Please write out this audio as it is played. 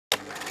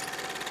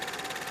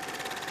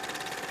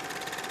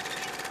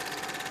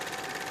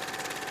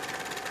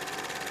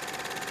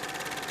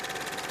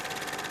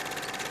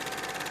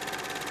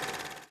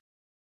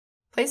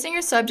Placing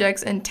your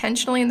subjects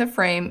intentionally in the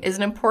frame is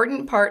an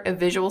important part of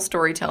visual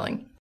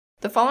storytelling.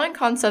 The following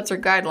concepts are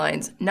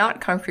guidelines,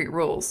 not concrete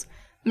rules.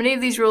 Many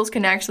of these rules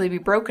can actually be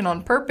broken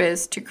on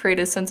purpose to create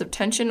a sense of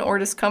tension or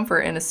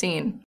discomfort in a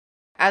scene.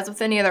 As with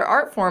any other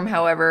art form,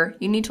 however,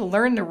 you need to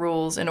learn the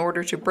rules in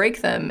order to break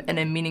them in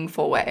a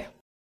meaningful way.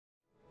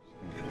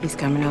 He's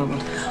coming over.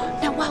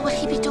 Now, why would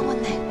he be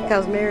doing that?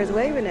 Because Mary's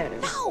waving at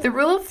him. No! The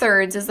rule of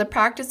thirds is the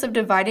practice of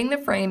dividing the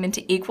frame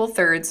into equal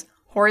thirds,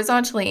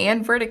 horizontally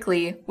and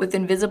vertically, with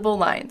invisible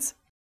lines.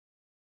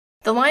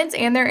 The lines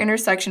and their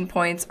intersection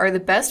points are the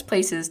best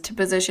places to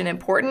position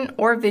important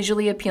or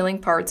visually appealing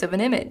parts of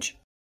an image.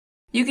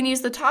 You can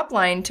use the top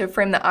line to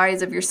frame the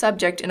eyes of your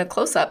subject in a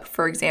close-up,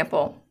 for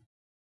example.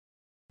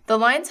 The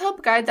lines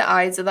help guide the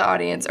eyes of the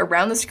audience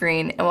around the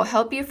screen and will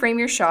help you frame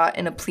your shot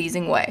in a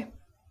pleasing way.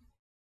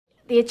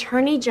 The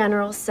Attorney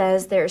General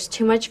says there's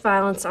too much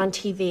violence on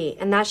TV,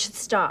 and that should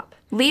stop.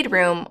 Lead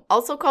room,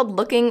 also called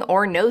looking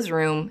or nose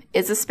room,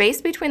 is a space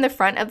between the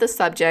front of the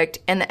subject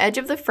and the edge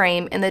of the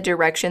frame in the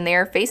direction they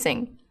are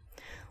facing.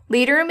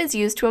 Lead room is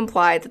used to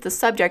imply that the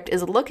subject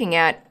is looking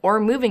at or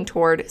moving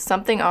toward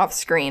something off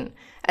screen,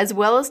 as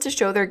well as to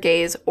show their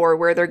gaze or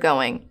where they're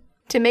going.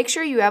 To make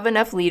sure you have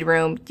enough lead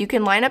room, you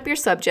can line up your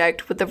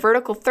subject with the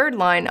vertical third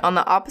line on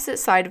the opposite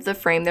side of the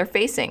frame they're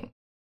facing.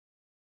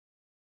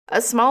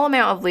 A small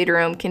amount of lead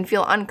room can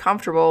feel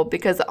uncomfortable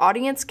because the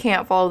audience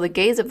can't follow the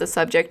gaze of the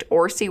subject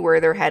or see where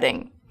they're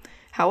heading.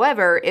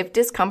 However, if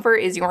discomfort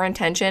is your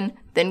intention,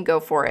 then go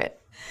for it.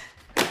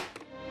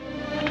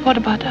 But what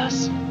about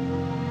us?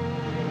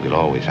 We'll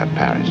always have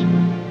Paris.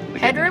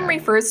 Headroom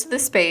refers to the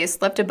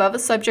space left above a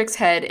subject's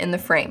head in the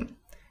frame.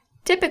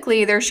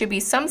 Typically, there should be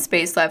some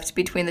space left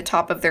between the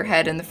top of their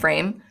head and the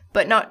frame,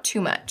 but not too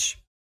much.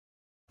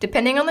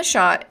 Depending on the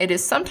shot, it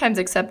is sometimes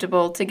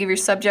acceptable to give your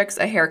subjects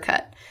a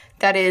haircut,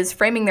 that is,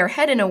 framing their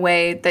head in a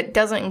way that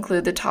doesn't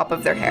include the top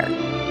of their hair.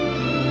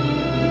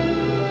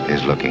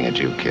 He's looking at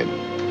you, kid.